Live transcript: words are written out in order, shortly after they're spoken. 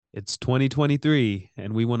It's 2023,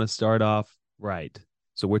 and we want to start off right.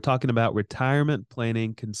 So, we're talking about retirement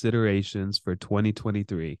planning considerations for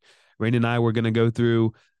 2023. Rain and I were going to go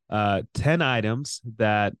through 10 items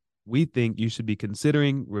that we think you should be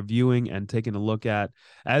considering, reviewing, and taking a look at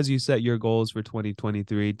as you set your goals for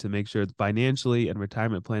 2023 to make sure financially and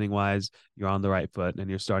retirement planning wise, you're on the right foot and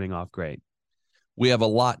you're starting off great. We have a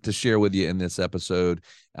lot to share with you in this episode,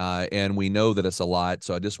 and we know that it's a lot.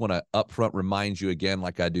 So I just want to upfront remind you again,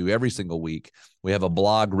 like I do every single week, we have a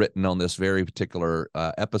blog written on this very particular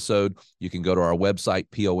episode. You can go to our website,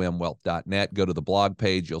 pomwealth.net, go to the blog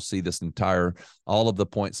page. You'll see all of the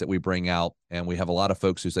points that we bring out, and we have a lot of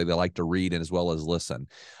folks who say they like to read as well as listen.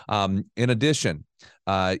 In addition,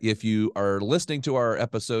 if you are listening to our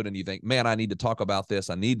episode and you think, man, I need to talk about this,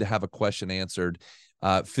 I need to have a question answered,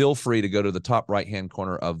 feel free to go to the top right-hand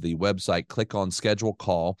corner of the website, click on schedule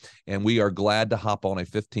call, and we are glad to hop on a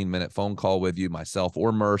 15-minute phone call with you, myself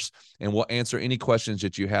or Merce, and we'll answer any questions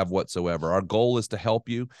that you have whatsoever. Our goal is to help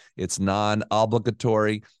you. It's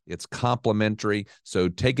non-obligatory. It's complimentary. So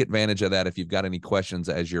take advantage of that if you've got any questions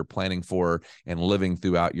as you're planning for and living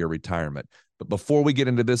throughout your retirement. But before we get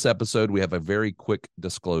into this episode, we have a very quick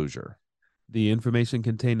disclosure. The information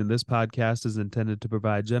contained in this podcast is intended to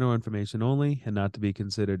provide general information only and not to be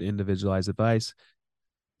considered individualized advice.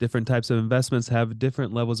 Different types of investments have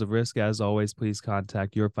different levels of risk. As always, please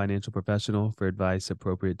contact your financial professional for advice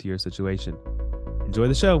appropriate to your situation. Enjoy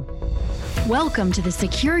the show. Welcome to the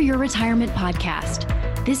Secure Your Retirement podcast.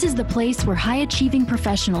 This is the place where high-achieving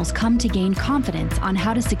professionals come to gain confidence on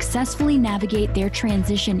how to successfully navigate their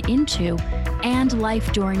transition into and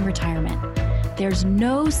life during retirement. There's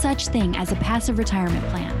no such thing as a passive retirement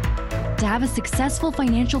plan. To have a successful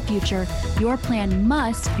financial future, your plan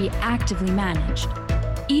must be actively managed.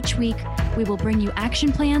 Each week, we will bring you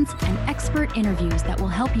action plans and expert interviews that will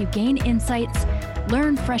help you gain insights,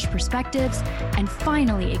 learn fresh perspectives, and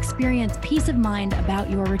finally experience peace of mind about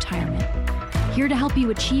your retirement. Here to help you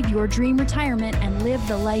achieve your dream retirement and live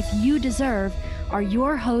the life you deserve are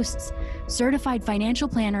your hosts, certified financial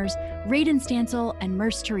planners, Radon Stansel and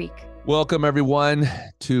Merce Tariq. Welcome, everyone,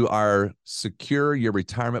 to our Secure Your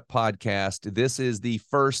Retirement podcast. This is the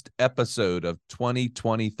first episode of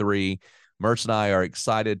 2023. Merce and I are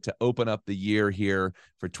excited to open up the year here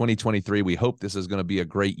for 2023. We hope this is going to be a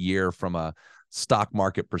great year from a stock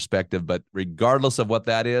market perspective, but regardless of what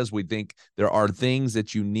that is, we think there are things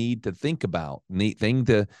that you need to think about,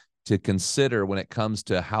 to consider when it comes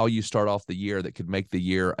to how you start off the year that could make the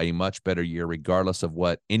year a much better year, regardless of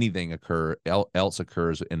what anything else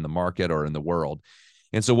occurs in the market or in the world.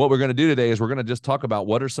 And so what we're going to do today is we're going to just talk about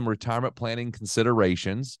what are some retirement planning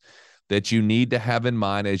considerations that you need to have in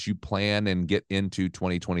mind as you plan and get into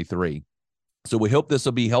 2023. So we hope this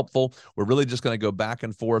will be helpful. We're really just going to go back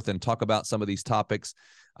and forth and talk about some of these topics.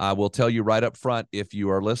 We'll tell you right up front, if you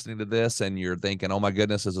are listening to this and you're thinking, oh my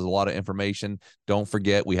goodness, this is a lot of information, don't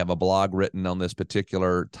forget we have a blog written on this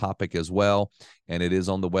particular topic as well, and it is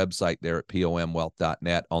on the website there at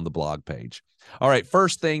pomwealth.net on the blog page. All right,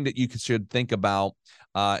 first thing that you should think about,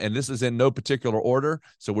 and this is in no particular order,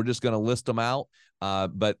 so we're just going to list them out.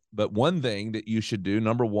 But one thing that you should do,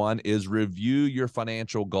 number one, is review your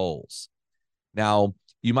financial goals. Now,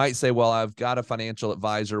 you might say, well, I've got a financial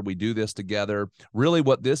advisor. We do this together. Really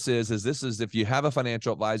what this is if you have a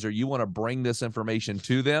financial advisor, you want to bring this information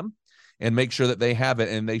to them and make sure that they have it.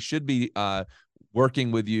 And they should be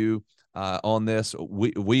working with you on this.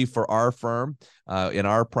 We for our firm, in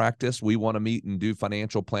our practice, we want to meet and do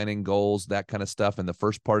financial planning goals, that kind of stuff in the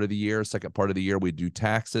first part of the year. Second part of the year, we do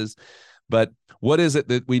taxes. But what is it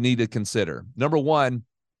that we need to consider? Number one,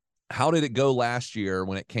 how did it go last year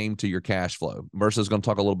when it came to your cash flow? Merce is going to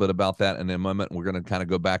talk a little bit about that in a moment. We're going to kind of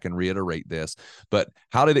go back and reiterate this. But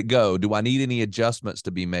how did it go? Do I need any adjustments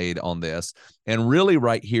to be made on this? And really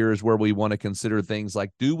right here is where we want to consider things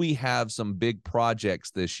like, do we have some big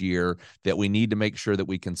projects this year that we need to make sure that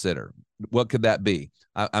we consider? What could that be?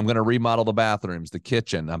 I'm going to remodel the bathrooms, the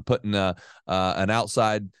kitchen. I'm putting an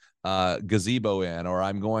outside gazebo in, or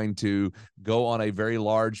I'm going to go on a very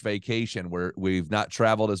large vacation where we've not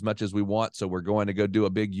traveled as much as we want. So we're going to go do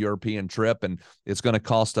a big European trip and it's going to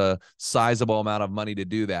cost a sizable amount of money to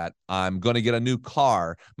do that. I'm going to get a new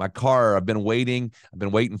car. My car, I've been waiting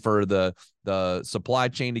for the the supply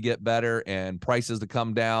chain to get better and prices to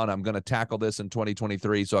come down. I'm going to tackle this in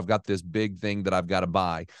 2023. So I've got this big thing that I've got to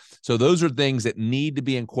buy. So those are things that need to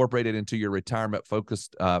be incorporated into your retirement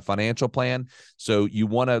focused financial plan. So you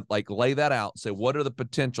want to lay that out. Say, what are the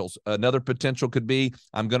potentials? Another potential could be,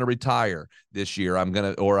 I'm going to retire this year.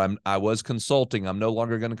 I was consulting. I'm no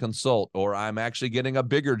longer going to consult, or I'm actually getting a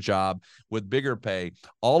bigger job with bigger pay.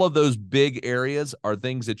 All of those big areas are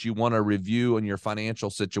things that you want to review in your financial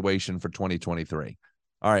situation for 2023.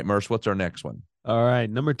 All right, Merce, what's our next one? All right.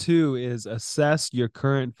 Number 2 is assess your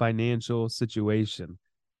current financial situation.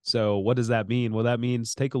 So what does that mean? Well, that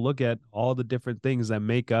means take a look at all the different things that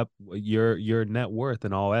make up your net worth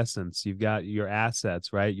in all essence. You've got your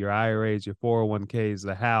assets, right? Your IRAs, your 401ks,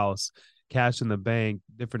 the house, cash in the bank,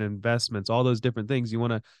 different investments, all those different things. You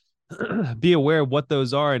want to be aware of what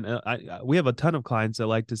those are. And we have a ton of clients that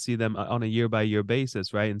like to see them on a year by year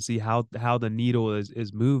basis, right? And see how the needle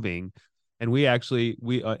is moving. And we actually,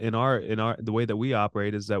 in our the way that we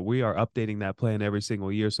operate is that we are updating that plan every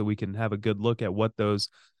single year so we can have a good look at what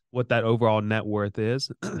that overall net worth is.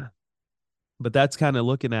 But that's kind of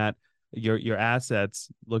looking at your assets,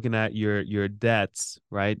 looking at your debts,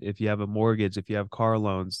 right? If you have a mortgage, if you have car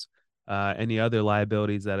loans, any other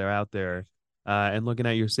liabilities that are out there, and looking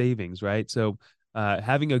at your savings, right? So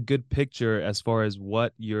having a good picture as far as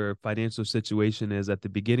what your financial situation is at the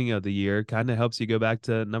beginning of the year kind of helps you go back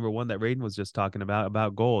to number 1 that Raiden was just talking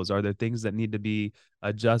about goals. Are there things that need to be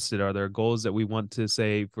adjusted? Are there goals that we want to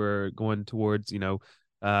say for going towards,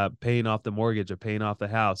 paying off the mortgage or paying off the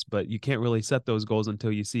house? But you can't really set those goals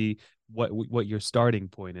until you see what your starting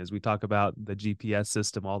point is. We talk about the GPS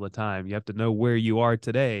system all the time. You have to know where you are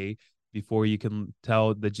today before you can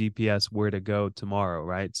tell the GPS where to go tomorrow,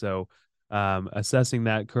 right? So assessing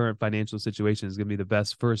that current financial situation is going to be the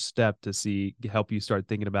best first step to help you start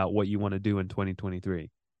thinking about what you want to do in 2023.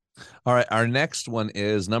 All right. Our next one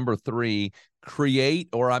is number 3, create,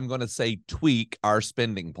 or I'm going to say tweak our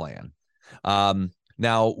spending plan.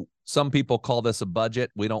 Now, some people call this a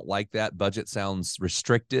budget. We don't like that. Budget sounds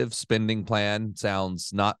restrictive. Spending plan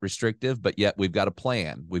sounds not restrictive, but yet we've got a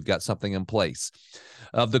plan. We've got something in place.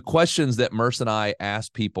 Of the questions that Merce and I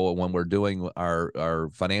ask people when we're doing our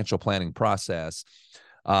financial planning process,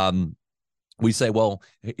 we say, well,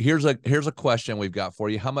 here's a question we've got for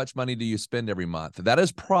you. How much money do you spend every month? That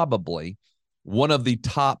is probably one of the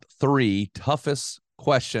top 3 toughest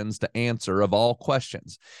questions to answer of all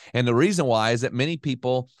questions. And the reason why is that many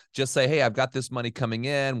people just say, hey, I've got this money coming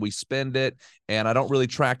in, we spend it, and I don't really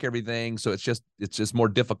track everything. So it's just more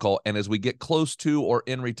difficult. And as we get close to or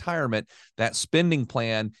in retirement, that spending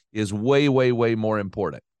plan is way, way, way more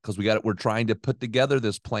important because we're trying to put together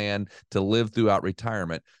this plan to live throughout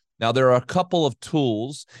retirement. Now, there are a couple of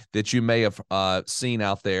tools that you may have seen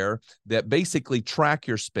out there that basically track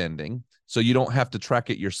your spending so you don't have to track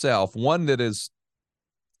it yourself. One that is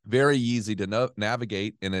very easy to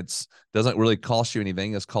navigate, and it doesn't really cost you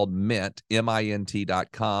anything. It's called Mint,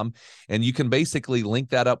 mint.com. And you can basically link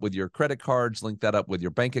that up with your credit cards, link that up with your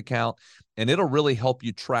bank account, and it'll really help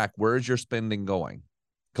you track where is your spending going.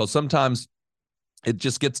 Because sometimes it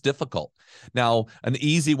just gets difficult. Now, an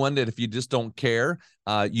easy one that if you just don't care,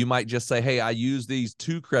 you might just say, hey, I use these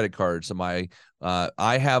 2 credit cards. So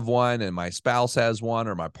I have one and my spouse has one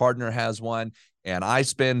or my partner has one. And I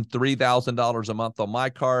spend $3,000 a month on my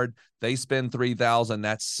card. They spend $3,000.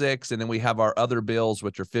 That's $6,000. And then we have our other bills,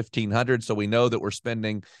 which are $1,500. So we know that we're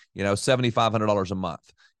spending, $7,500 a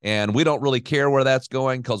month. And we don't really care where that's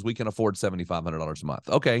going because we can afford $7,500 a month.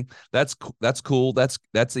 Okay, that's cool.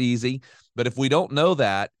 That's easy. But if we don't know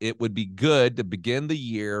that, it would be good to begin the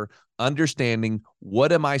year understanding,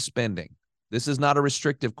 what am I spending? This is not a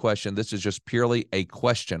restrictive question. This is just purely a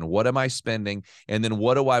question. What am I spending? And then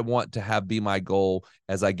what do I want to have be my goal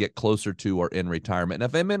as I get closer to or in retirement?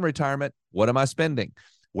 And if I'm in retirement, what am I spending?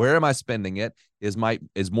 Where am I spending it is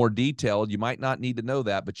more detailed. You might not need to know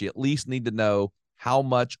that, but you at least need to know how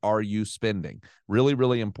much are you spending. Really,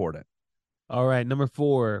 really important. All right. Number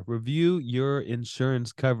 4, review your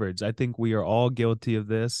insurance coverage. I think we are all guilty of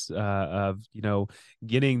this, of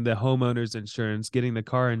getting the homeowner's insurance, getting the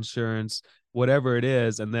car insurance, whatever it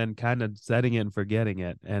is, and then kind of setting it and forgetting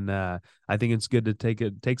it. And I think it's good to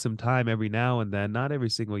take some time every now and then, not every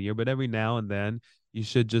single year, but every now and then you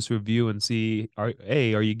should just review and see, are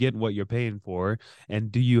you getting what you're paying for?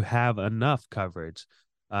 And do you have enough coverage?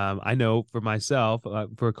 I know for myself,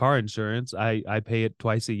 for car insurance, I pay it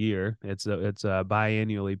twice a year. It's a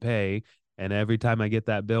biannually pay. And every time I get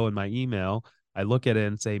that bill in my email, I look at it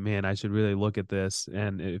and say, man, I should really look at this.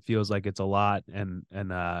 And it feels like it's a lot.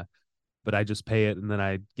 But I just pay it and then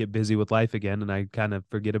I get busy with life again and I kind of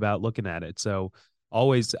forget about looking at it. So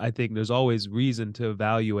always, I think there's always reason to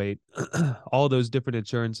evaluate all those different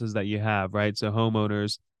insurances that you have, right? So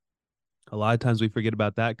homeowners, a lot of times we forget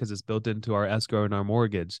about that because it's built into our escrow and our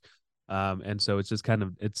mortgage. And so it's kind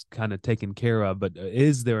of taken care of, but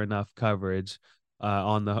is there enough coverage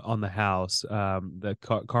on the house? The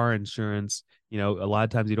car insurance, a lot of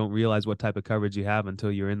times you don't realize what type of coverage you have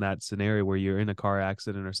until you're in that scenario where you're in a car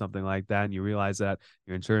accident or something like that, and you realize that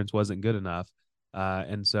your insurance wasn't good enough.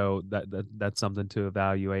 And so that's something to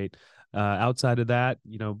evaluate. Outside of that,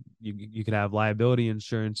 you could have liability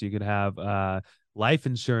insurance, you could have life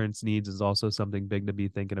insurance needs is also something big to be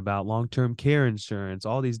thinking about. Long-term care insurance,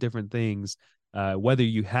 all these different things, whether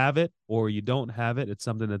you have it or you don't have it, it's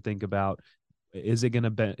something to think about. Is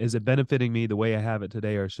it benefiting me the way I have it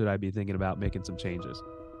today, or should I be thinking about making some changes?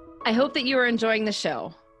 I hope that you are enjoying the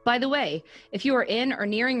show. By the way, if you are in or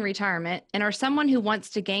nearing retirement and are someone who wants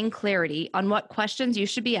to gain clarity on what questions you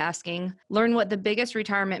should be asking, learn what the biggest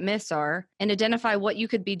retirement myths are, and identify what you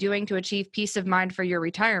could be doing to achieve peace of mind for your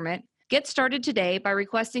retirement, get started today by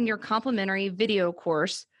requesting your complimentary video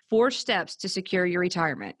course, 4 Steps to Secure Your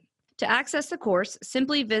Retirement. To access the course,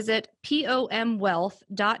 simply visit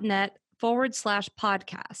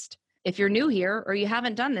pomwealth.net/podcast. If you're new here or you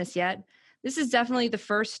haven't done this yet, this is definitely the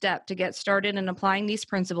first step to get started in applying these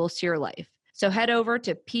principles to your life. So head over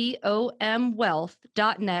to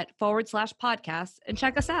pomwealth.net/podcast and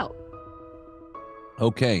check us out.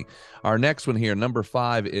 Okay. Our next one here, number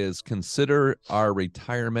 5, is consider our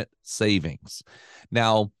retirement savings.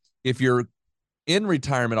 Now, if you're in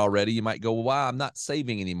retirement already, you might go, well, wow, I'm not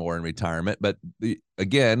saving anymore in retirement. But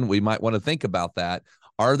again, we might want to think about that.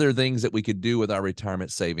 Are there things that we could do with our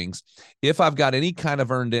retirement savings? If I've got any kind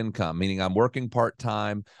of earned income, meaning I'm working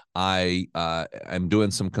part-time, I'm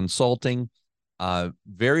doing some consulting,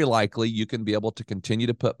 very likely you can be able to continue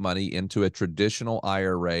to put money into a traditional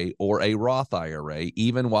IRA or a Roth IRA,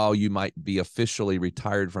 even while you might be officially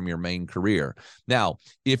retired from your main career. Now,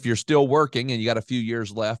 if you're still working and you got a few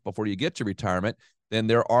years left before you get to retirement, then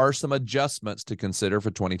there are some adjustments to consider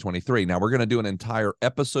for 2023. Now, we're going to do an entire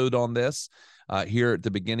episode on this here at the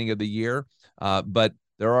beginning of the year, but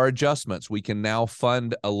there are adjustments. We can now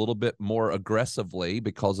fund a little bit more aggressively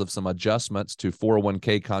because of some adjustments to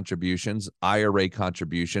 401k contributions, IRA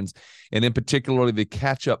contributions, and in particular the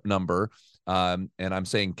catch-up number. And I'm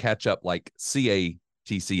saying catch-up like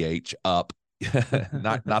CATCH up,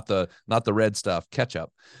 not the red stuff,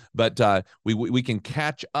 ketchup. But we can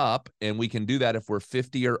catch up, and we can do that if we're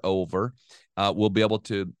 50 or over. We'll be able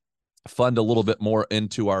to fund a little bit more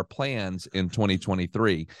into our plans in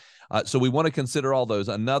 2023. So we want to consider all those.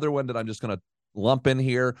 Another one that I'm just going to lump in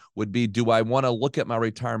here would be, do I want to look at my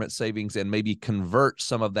retirement savings and maybe convert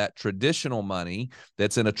some of that traditional money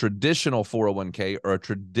that's in a traditional 401k or a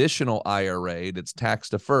traditional IRA that's tax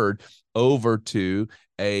deferred over to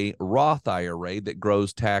a Roth IRA that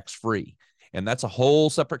grows tax-free? And that's a whole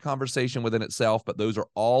separate conversation within itself, but those are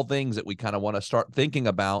all things that we kind of want to start thinking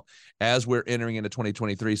about as we're entering into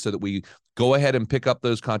 2023 so that we go ahead and pick up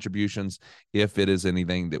those contributions if it is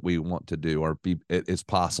anything that we want to do or it is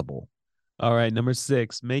possible. All right, number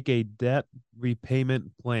 6, make a debt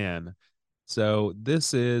repayment plan. So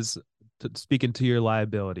this is speaking to your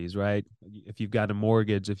liabilities, right? If you've got a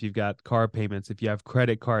mortgage, if you've got car payments, if you have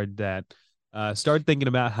credit card debt, start thinking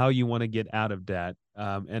about how you want to get out of debt.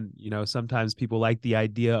 And, sometimes people like the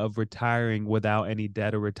idea of retiring without any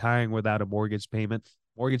debt or retiring without a mortgage payment.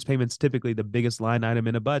 Mortgage payment's typically the biggest line item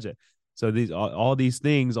in a budget. So all these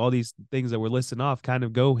things that we're listing off kind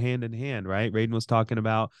of go hand in hand, right? Raiden was talking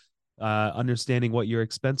about understanding what your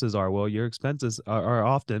expenses are. Well, your expenses are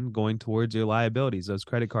often going towards your liabilities, those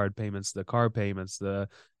credit card payments, the car payments, the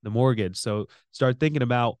mortgage. So start thinking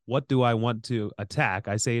about, what do I want to attack?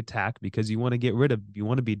 I say attack because you want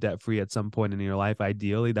to be debt free at some point in your life.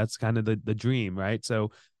 Ideally, that's kind of the dream, right? So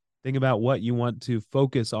think about what you want to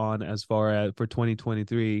focus on as far as for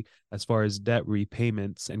 2023, as far as debt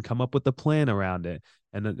repayments, and come up with a plan around it.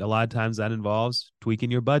 And a lot of times that involves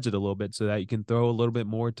tweaking your budget a little bit so that you can throw a little bit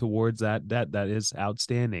more towards that debt that is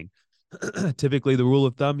outstanding. Typically, the rule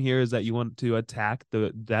of thumb here is that you want to attack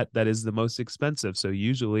the debt that is the most expensive. So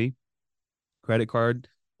usually credit card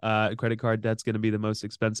debt's going to be the most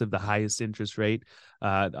expensive, the highest interest rate.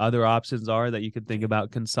 Other options are that you can think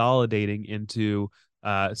about consolidating into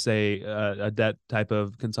a debt type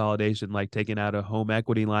of consolidation, like taking out a home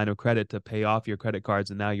equity line of credit to pay off your credit cards,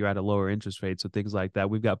 and now you're at a lower interest rate. So things like that.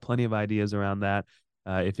 We've got plenty of ideas around that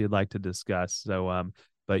if you'd like to discuss. So,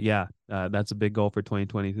 but yeah, that's a big goal for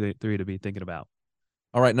 2023 to be thinking about.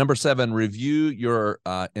 All right, number 7, review your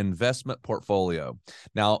investment portfolio.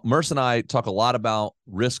 Now, Merce and I talk a lot about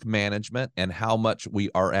risk management and how much we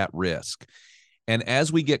are at risk. And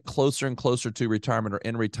as we get closer and closer to retirement or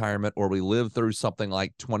in retirement, or we live through something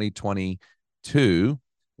like 2022,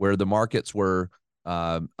 where the markets were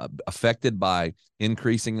affected by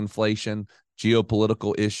increasing inflation,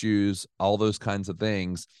 geopolitical issues, all those kinds of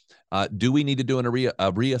things, do we need to do a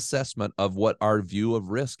reassessment of what our view of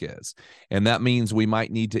risk is? And that means we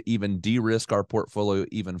might need to even de-risk our portfolio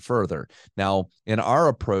even further. Now, in our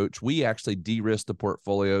approach, we actually de-risk the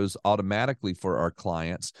portfolios automatically for our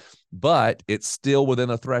clients, but it's still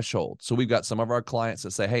within a threshold. So we've got some of our clients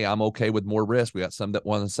that say, hey, I'm okay with more risk. We got some that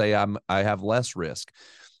want to say I have less risk.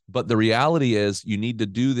 But the reality is you need to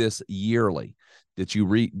do this yearly. That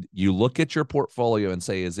you look at your portfolio and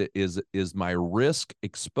say, is my risk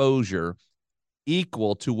exposure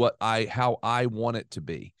equal to how I want it to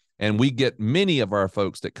be? And we get many of our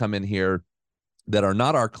folks that come in here that are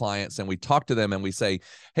not our clients, and we talk to them and we say,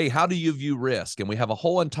 hey, how do you view risk? And we have a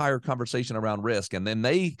whole entire conversation around risk. And then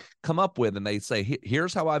they come up with, and they say,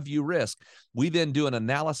 here's how I view risk. We then do an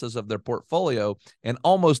analysis of their portfolio, and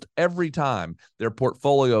almost every time their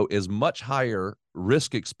portfolio is much higher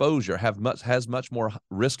risk exposure, has much more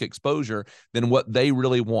risk exposure than what they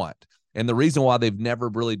really want. And the reason why they've never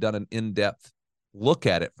really done an in-depth look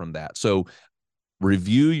at it from that. So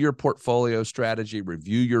review your portfolio strategy,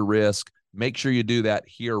 review your risk. Make sure you do that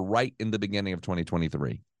here right in the beginning of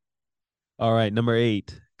 2023. All right. Number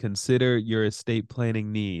 8, consider your estate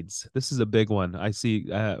planning needs. This is a big one. I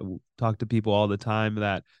talk to people all the time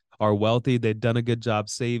that are wealthy. They've done a good job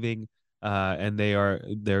saving, and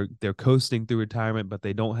they're coasting through retirement, but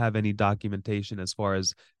they don't have any documentation as far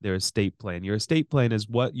as their estate plan. Your estate plan is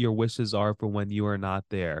what your wishes are for when you are not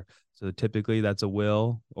there. So typically that's a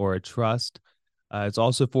will or a trust. It's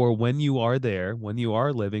also for when you are there, when you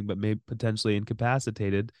are living, but may potentially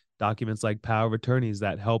incapacitated, documents like power of attorneys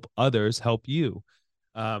that help others help you.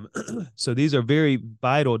 So these are very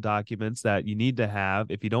vital documents that you need to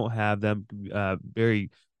have. If you don't have them,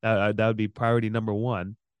 that would be priority number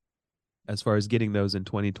 1 as far as getting those in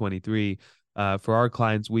 2023. For our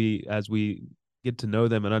clients, as we get to know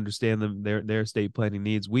them and understand them, their estate planning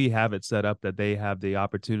needs, we have it set up that they have the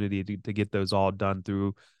opportunity to get those all done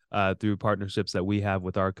through partnerships that we have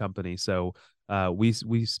with our company. So we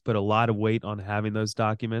put a lot of weight on having those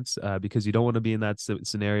documents because you don't want to be in that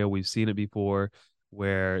scenario. We've seen it before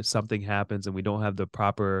where something happens and we don't have the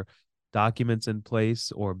proper documents in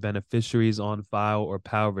place or beneficiaries on file or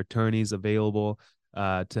power of attorneys available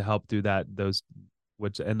to help through those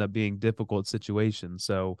which end up being difficult situations.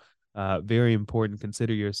 So very important.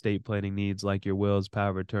 Consider your estate planning needs like your wills, power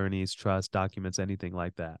of attorneys, trust documents, anything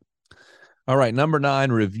like that. All right. Number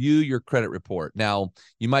 9, review your credit report. Now,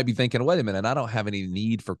 you might be thinking, wait a minute, I don't have any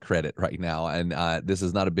need for credit right now, and this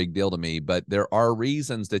is not a big deal to me, but there are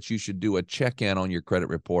reasons that you should do a check-in on your credit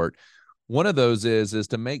report. One of those is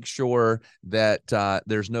to make sure that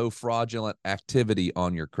there's no fraudulent activity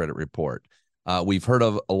on your credit report. We've heard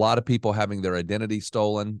of a lot of people having their identity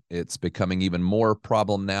stolen. It's becoming even more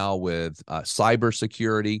problem now with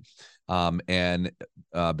cybersecurity. And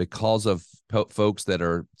because of folks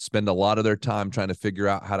that spend a lot of their time trying to figure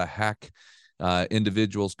out how to hack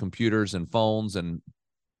individuals' computers and phones and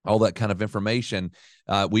all that kind of information,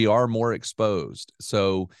 we are more exposed.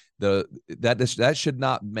 So that should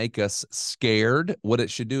not make us scared. What it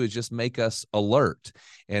should do is just make us alert.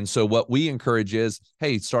 And so what we encourage is,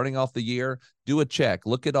 hey, starting off the year, do a check.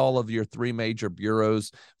 Look at all of your 3 major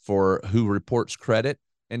bureaus for who reports credit,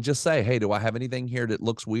 and just say, hey, do I have anything here that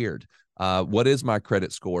looks weird? What is my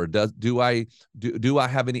credit score? Do I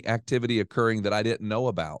have any activity occurring that I didn't know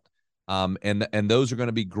about? And those are going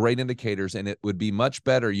to be great indicators, and it would be much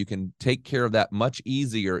better. You can take care of that much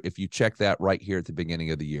easier if you check that right here at the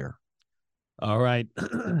beginning of the year. All right.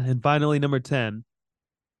 And finally, number 10,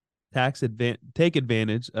 take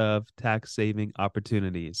advantage of tax saving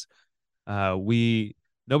opportunities.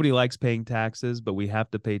 Nobody likes paying taxes, but we have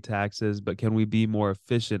to pay taxes. But can we be more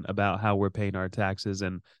efficient about how we're paying our taxes?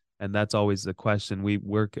 And that's always the question. We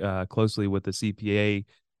work closely with the CPA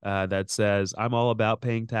that says, I'm all about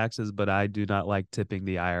paying taxes, but I do not like tipping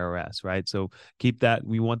the IRS, right? So keep that.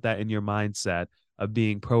 We want that in your mindset of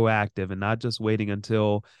being proactive and not just waiting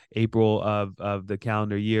until April of the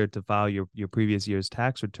calendar year to file your previous year's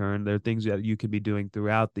tax return. There are things that you could be doing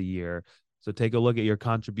throughout the year. So take a look at your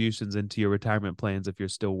contributions into your retirement plans if you're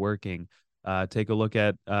still working. Take a look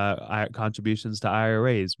at contributions to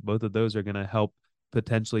IRAs. Both of those are going to help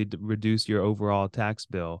potentially reduce your overall tax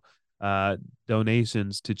bill.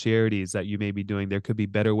 Donations to charities that you may be doing. There could be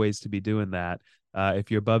better ways to be doing that. If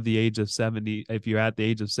you're above the age of 70, if you're at the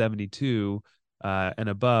age of 72 and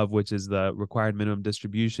above, which is the required minimum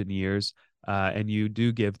distribution years, and you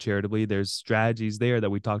do give charitably, there's strategies there that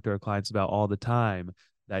we talk to our clients about all the time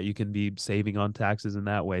that you can be saving on taxes in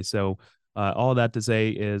that way. So all that to say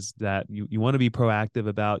is that you want to be proactive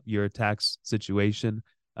about your tax situation,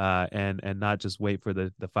 and not just wait for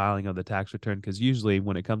the filing of the tax return, because usually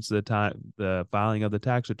when it comes to the filing of the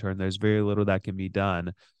tax return, there's very little that can be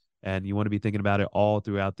done. And you want to be thinking about it all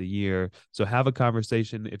throughout the year. So have a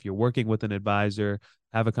conversation. If you're working with an advisor,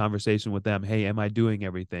 have a conversation with them. Hey, am I doing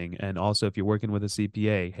everything? And also if you're working with a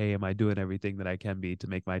CPA, hey, am I doing everything that I can be to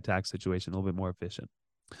make my tax situation a little bit more efficient?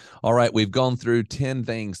 All right, we've gone through 10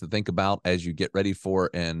 things to think about as you get ready for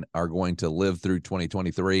and are going to live through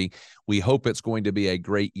 2023. We hope it's going to be a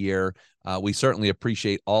great year. We certainly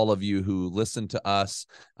appreciate all of you who listen to us.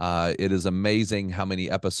 It is amazing how many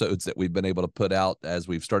episodes that we've been able to put out as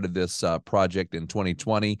we've started this project in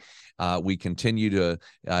 2020. We continue to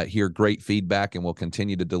hear great feedback, and we'll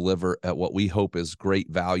continue to deliver at what we hope is great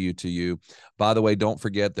value to you. By the way, don't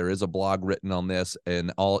forget there is a blog written on this,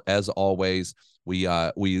 and as always, we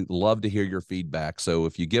love to hear your feedback. So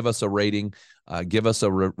if you give us a rating, give us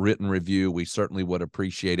a written review, we certainly would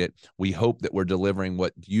appreciate it. We hope that we're delivering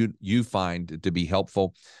what you find to be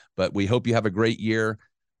helpful, but we hope you have a great year,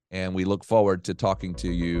 and we look forward to talking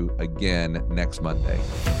to you again next Monday.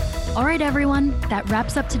 All right, everyone, that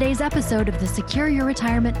wraps up today's episode of the Secure Your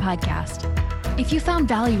Retirement podcast. If you found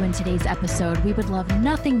value in today's episode, we would love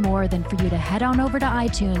nothing more than for you to head on over to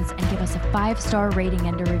iTunes and give us a 5-star rating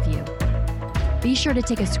and a review. Be sure to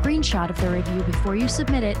take a screenshot of the review before you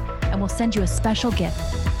submit it, and we'll send you a special gift,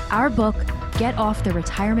 our book, Get Off the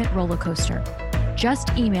Retirement Roller Coaster. Just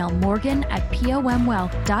email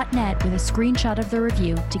morgan@pomwealth.net with a screenshot of the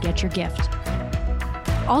review to get your gift.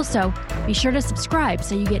 Also, be sure to subscribe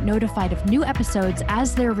so you get notified of new episodes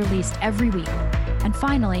as they're released every week. And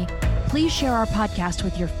finally, please share our podcast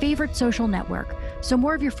with your favorite social network so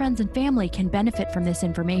more of your friends and family can benefit from this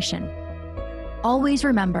information. Always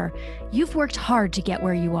remember, you've worked hard to get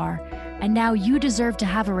where you are, and now you deserve to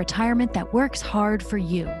have a retirement that works hard for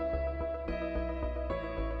you.